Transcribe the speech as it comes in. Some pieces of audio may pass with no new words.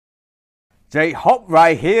J-Hope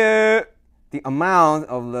right here. The amount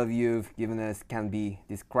of love you've given us can be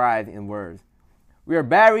described in words. We are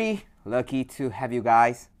very lucky to have you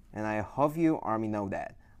guys, and I hope you ArMy know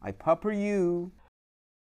that. I pupper you.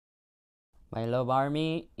 My love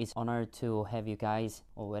ArMy, it's honored to have you guys,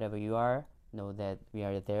 or wherever you are, know that we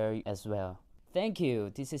are there as well. Thank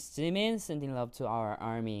you. This is Jimin sending love to our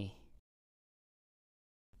ArMy.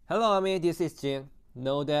 Hello, ArMy. This is Jim.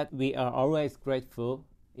 Know that we are always grateful.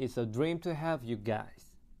 It's a dream to have you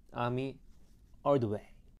guys. ArMy, all the way.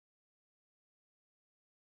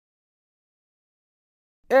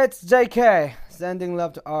 It's JK, sending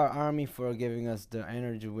love to our ArMy for giving us the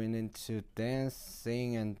energy we need to dance,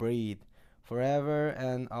 sing, and breathe. Forever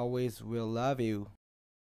and always we'll love you.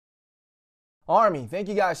 ArMy, thank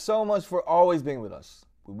you guys so much for always being with us.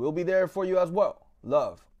 We will be there for you as well.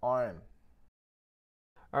 Love, RM.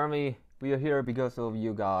 ArMy, we are here because of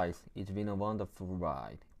you guys. It's been a wonderful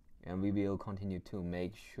ride, and we will continue to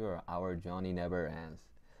make sure our journey never ends.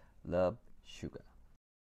 Love, Sugar.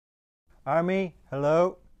 ArMy,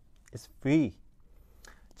 hello. It's free.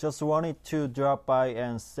 Just wanted to drop by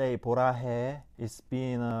and say 보라해. It's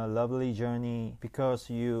been a lovely journey because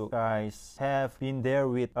you guys have been there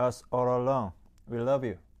with us all along. We love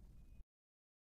you.